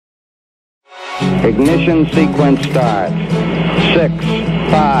Ignition sequence start. 6,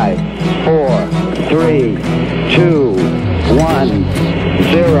 5, 4, 3, 2, 1,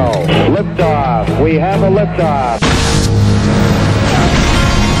 0. Liftoff. We have a liftoff.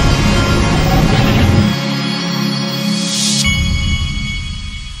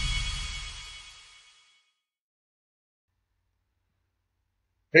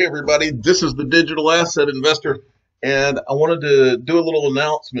 Hey everybody, this is the Digital Asset Investor, and I wanted to do a little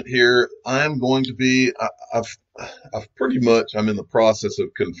announcement here. I'm going to be, I'm in the process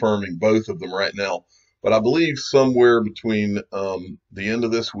of confirming both of them right now, but I believe somewhere between the end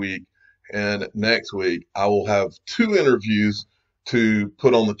of this week and next week, I will have 2 interviews to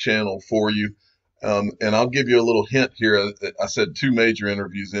put on the channel for you. And I'll give you a little hint here. I said 2 major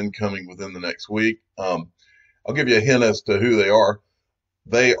interviews incoming within the next week. I'll give you a hint as to who they are.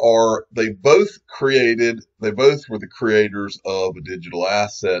 They both were the creators of a digital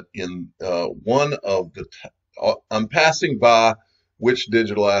asset in one of the, I'm passing by which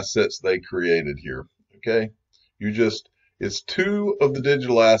digital assets they created here. Okay. It's 2 of the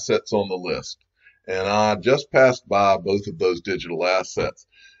digital assets on the list. And I just passed by both of those digital assets.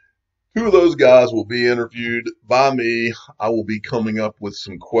 2 of those guys will be interviewed by me. I will be coming up with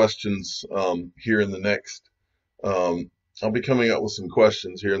some questions here in the next, I'll be coming up with some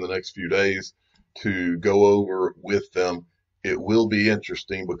questions here in the next few days to go over with them. It will be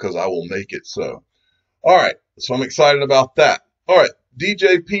interesting because I will make it so. All right, so I'm excited about that. All right,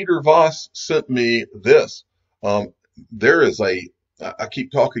 DJ Peter Voss sent me this. I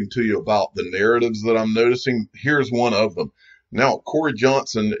keep talking to you about the narratives that I'm noticing. Here's one of them. Now, Corey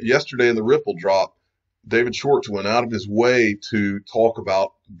Johnson, yesterday in the Ripple drop, David Schwartz went out of his way to talk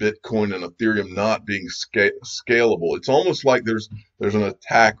about Bitcoin and Ethereum not being scalable. It's almost like there's an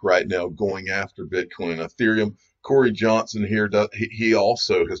attack right now going after Bitcoin and Ethereum. Corey Johnson here, he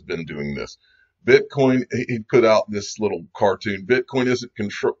also has been doing this. Bitcoin, he put out this little cartoon. Bitcoin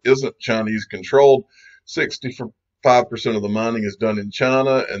isn't Chinese controlled. 65% of the mining is done in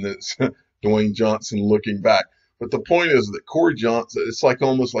China, and it's Dwayne Johnson looking back. But the point is that Corey Johnson, it's like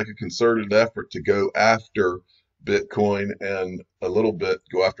almost like a concerted effort to go after Bitcoin and a little bit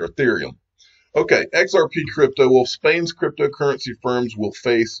go after Ethereum. Okay, XRP crypto. Well, Spain's cryptocurrency firms will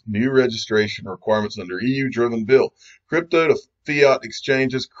face new registration requirements under EU-driven bill. Crypto to fiat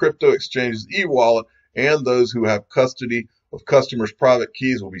exchanges, crypto exchanges, e-wallet, and those who have custody of customers' private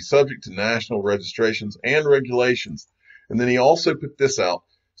keys will be subject to national registrations and regulations. And then he also put this out.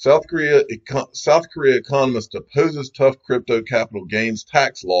 South Korea economist opposes tough crypto capital gains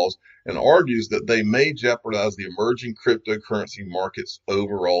tax laws and argues that they may jeopardize the emerging cryptocurrency market's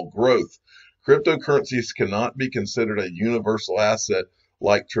overall growth. Cryptocurrencies cannot be considered a universal asset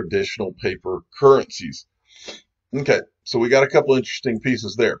like traditional paper currencies. Okay, so we got a couple interesting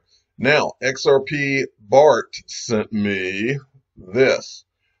pieces there. Now, XRP Bart sent me this.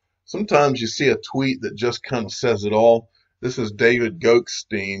 Sometimes you see a tweet that just kind of says it all. This is David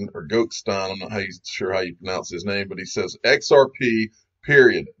Goekstein, or Goekstein, I'm not sure how you pronounce his name, but he says XRP,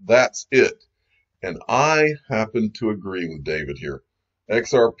 period. That's it. And I happen to agree with David here.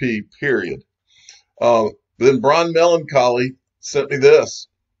 XRP, period. Then Brian Melancholy sent me this.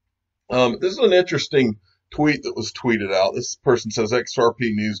 This is an interesting tweet that was tweeted out. This person says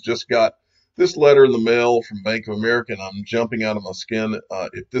XRP News just got this letter in the mail from Bank of America, and I'm jumping out of my skin.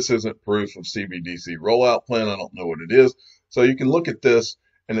 If this isn't proof of CBDC rollout plan, I don't know what it is. So you can look at this,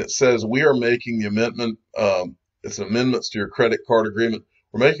 and it says we are making the amendment. It's amendments to your credit card agreement.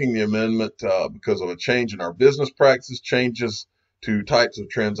 We're making the amendment because of a change in our business practices, changes to types of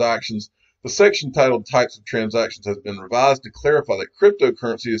transactions. The section titled Types of Transactions has been revised to clarify that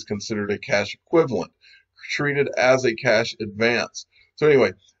cryptocurrency is considered a cash equivalent, treated as a cash advance. So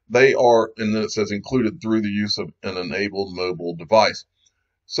anyway, they are, and then it says included through the use of an enabled mobile device.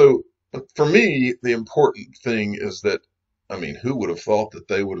 So for me, the important thing is that, I mean, who would have thought that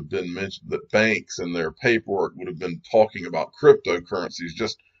they would have been mentioned, that banks and their paperwork would have been talking about cryptocurrencies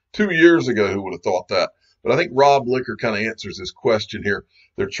just 2 years ago? Who would have thought that? But I think Rob Licker kind of answers this question here.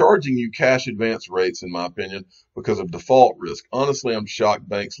 They're charging you cash advance rates, in my opinion, because of default risk. Honestly, I'm shocked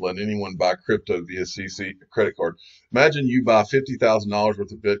banks let anyone buy crypto via CC credit card. Imagine you buy $50,000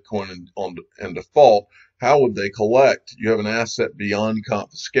 worth of Bitcoin and default. How would they collect? You have an asset beyond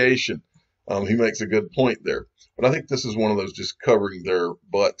confiscation. He makes a good point there. But I think this is one of those just covering their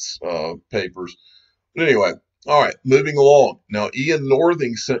butts papers. But anyway, all right, moving along. Now, Ian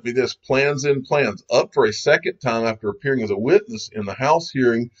Northing sent me this. Plans in plans. Up for a second time after appearing as a witness in the House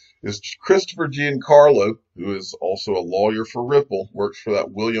hearing is Christopher Giancarlo, who is also a lawyer for Ripple, works for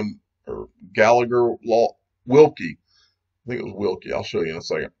that William or Gallagher Law Wilkie. I think it was Wilkie. I'll show you in a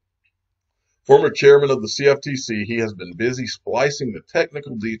second. Former chairman of the CFTC, he has been busy splicing the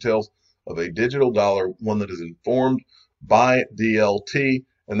technical details of a digital dollar, one that is informed by DLT.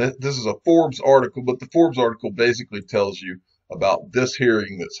 And this is a Forbes article, but the Forbes article basically tells you about this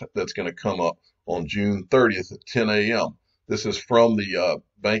hearing that's going to come up on June 30th at 10 a.m. This is from the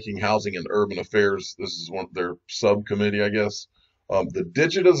Banking, Housing, and Urban Affairs. This is one of their subcommittee, I guess. The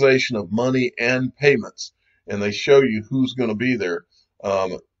digitization of money and payments. And they show you who's going to be there.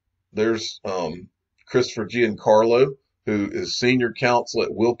 There's Christopher Giancarlo, who is senior counsel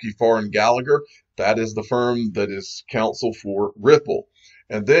at Wilkie Farr & Gallagher. That is the firm that is counsel for Ripple.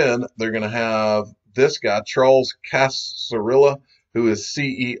 And then they're going to have this guy, Charles Casarilla, who is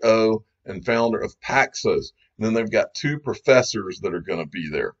CEO and founder of Paxos. And then they've got two professors that are going to be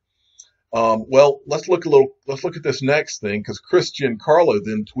there. Well, let's look at this next thing, because Chris Giancarlo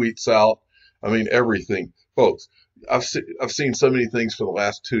then tweets out, everything. Folks, I've seen so many things for the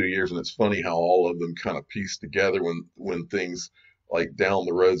last 2 years, and it's funny how all of them kind of piece together when things like down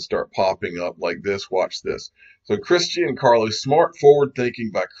the road start popping up like this. Watch this. So Chris Giancarlo, Smart Forward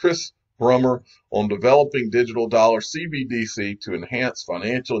Thinking by Chris Brummer on developing digital dollar CBDC to enhance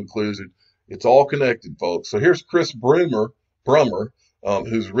financial inclusion. It's all connected, folks. So here's Chris Brummer,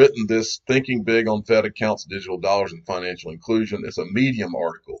 who's written this Thinking Big on Fed Accounts, Digital Dollars, and Financial Inclusion. It's a Medium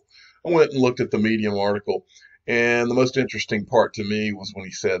article. I went and looked at the Medium article, and the most interesting part to me was when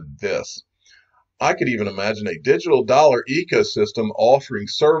he said this. I could even imagine a digital dollar ecosystem offering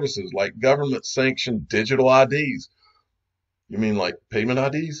services like government-sanctioned digital IDs. You mean like payment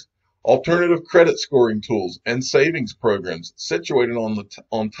IDs? Alternative credit scoring tools and savings programs situated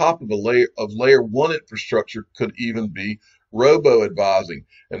on top of layer 1 infrastructure could even be robo-advising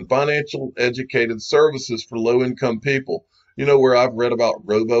and financial educated services for low-income people. You know where I've read about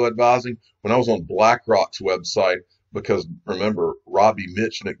robo-advising? When I was on BlackRock's website, because remember, Robbie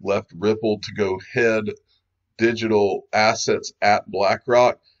Mitchnick left Ripple to go head digital assets at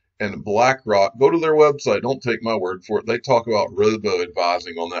BlackRock. And BlackRock, go to their website. Don't take my word for it. They talk about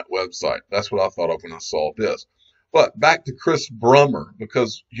robo-advising on that website. That's what I thought of when I saw this. But back to Chris Brummer,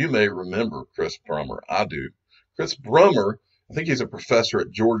 because you may remember Chris Brummer. I do. Chris Brummer, I think he's a professor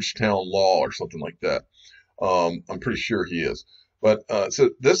at Georgetown Law or something like that. I'm pretty sure he is. But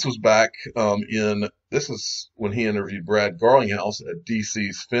so this was back this is when he interviewed Brad Garlinghouse at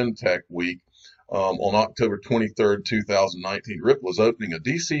DC's FinTech Week on October 23rd, 2019. Ripple is opening a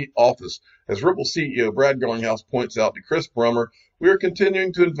DC office. As Ripple CEO Brad Garlinghouse points out to Chris Brummer, we are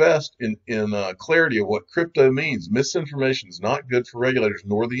continuing to invest in clarity of what crypto means. Misinformation is not good for regulators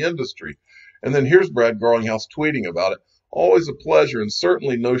nor the industry. And then here's Brad Garlinghouse tweeting about it. Always a pleasure and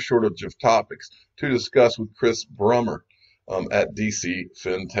certainly no shortage of topics to discuss with Chris Brummer at DC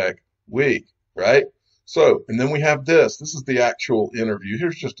FinTech Week, right? So, and then we have this. This is the actual interview.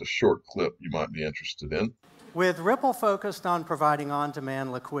 Here's just a short clip you might be interested in. With Ripple focused on providing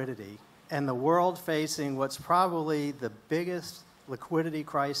on-demand liquidity and the world facing what's probably the biggest liquidity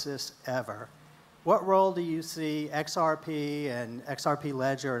crisis ever, what role do you see XRP and XRP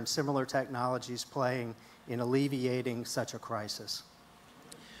Ledger and similar technologies playing in alleviating such a crisis?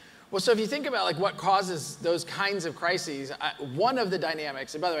 Well, so if you think about like what causes those kinds of crises, one of the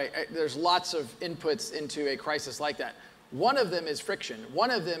dynamics, and by the way, there's lots of inputs into a crisis like that. One of them is friction.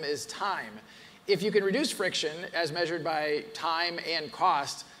 One of them is time. If you can reduce friction as measured by time and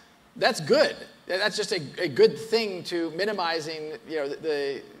cost, that's good. That's just a good thing to minimizing,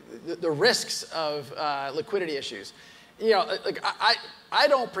 the risks of liquidity issues. Like I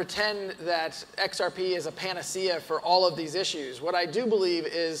don't pretend that XRP is a panacea for all of these issues. What I do believe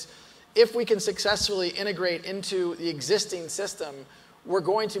is if we can successfully integrate into the existing system, we're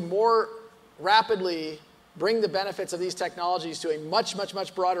going to more rapidly bring the benefits of these technologies to a much, much,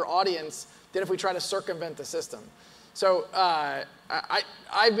 much broader audience than if we try to circumvent the system. So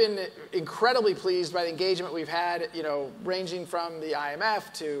I've been incredibly pleased by the engagement we've had, ranging from the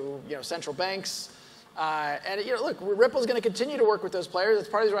IMF to, central banks. And look, Ripple's going to continue to work with those players. That's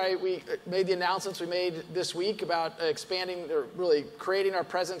part of why we made the announcements we made this week about expanding, or really creating our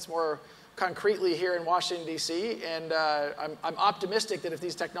presence more concretely here in Washington, D.C. And I'm optimistic that if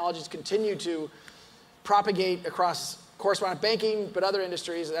these technologies continue to propagate across correspondent banking, but other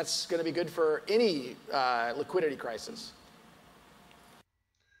industries, that's going to be good for any liquidity crisis.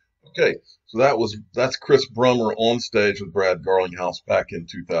 Okay, so that's Chris Brummer on stage with Brad Garlinghouse back in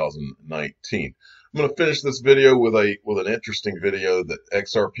 2019. I'm going to finish this video with an interesting video that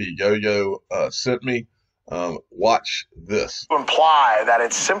XRP Yo-Yo sent me. Watch this. To imply that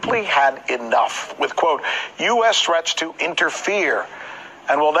it simply had enough with, quote, U.S. threats to interfere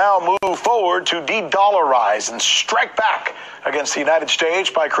and will now move forward to de-dollarize and strike back against the United States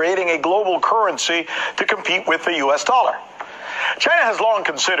by creating a global currency to compete with the U.S. dollar. China has long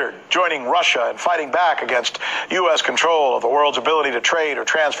considered joining Russia and fighting back against U.S. control of the world's ability to trade or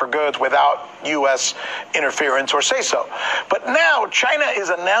transfer goods without U.S. interference or say-so. But now China is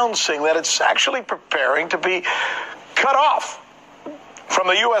announcing that it's actually preparing to be cut off from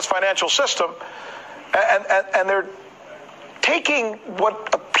the U.S. financial system, and they're taking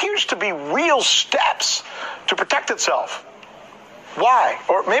what appears to be real steps to protect itself. Why?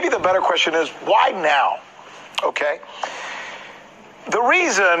 Or maybe the better question is, why now? Okay? The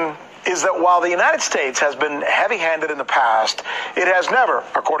reason is that while the United States has been heavy-handed in the past, it has never,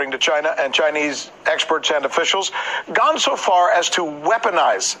 according to China and Chinese experts and officials, gone so far as to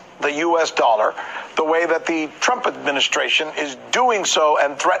weaponize the U.S. dollar the way that the Trump administration is doing so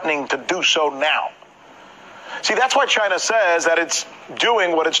and threatening to do so now. See, that's why China says that it's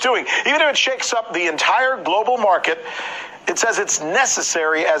doing what it's doing. Even if it shakes up the entire global market, it says it's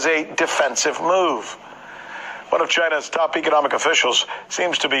necessary as a defensive move. One of China's top economic officials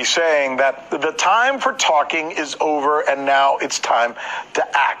seems to be saying that the time for talking is over and now it's time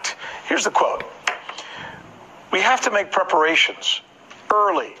to act. Here's the quote. We have to make preparations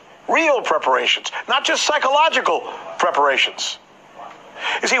early, real preparations, not just psychological preparations.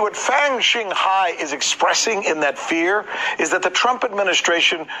 You see, what Fang Xinghai is expressing in that fear is that the Trump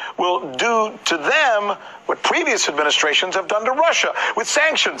administration will do to them what previous administrations have done to Russia with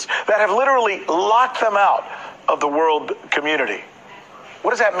sanctions that have literally locked them out of the world community.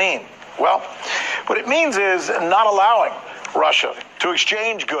 What does that mean? Well, what it means is not allowing Russia to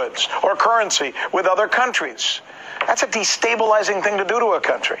exchange goods or currency with other countries. That's a destabilizing thing to do to a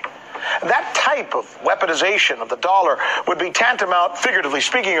country. That type of weaponization of the dollar would be tantamount, figuratively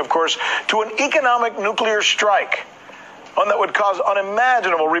speaking, of course, to an economic nuclear strike, one that would cause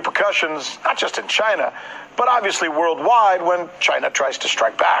unimaginable repercussions, not just in China, but obviously worldwide when China tries to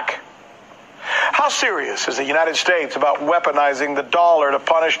strike back. How serious is the United States about weaponizing the dollar to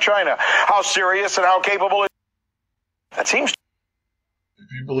punish China? How serious and how capable is that? Seems.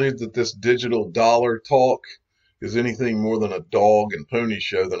 If you believe that this digital dollar talk is anything more than a dog and pony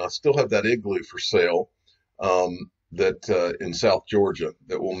show, then I still have that igloo for sale that in South Georgia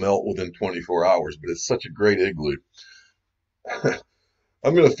that will melt within 24 hours. But it's such a great igloo.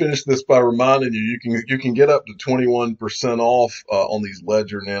 I'm going to finish this by reminding you can get up to 21% off on these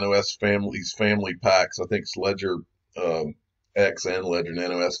Ledger Nano S family packs. I think it's Ledger X and Ledger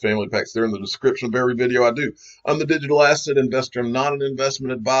Nano S family packs. They're in the description of every video I do. I'm the digital asset investor. I'm not an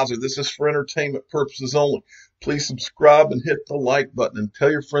investment advisor. This is for entertainment purposes only. Please subscribe and hit the like button and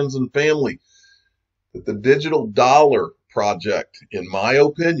tell your friends and family that the digital dollar project, in my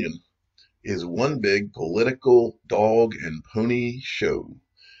opinion, is one big political dog and pony show.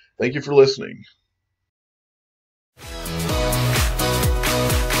 Thank you for listening.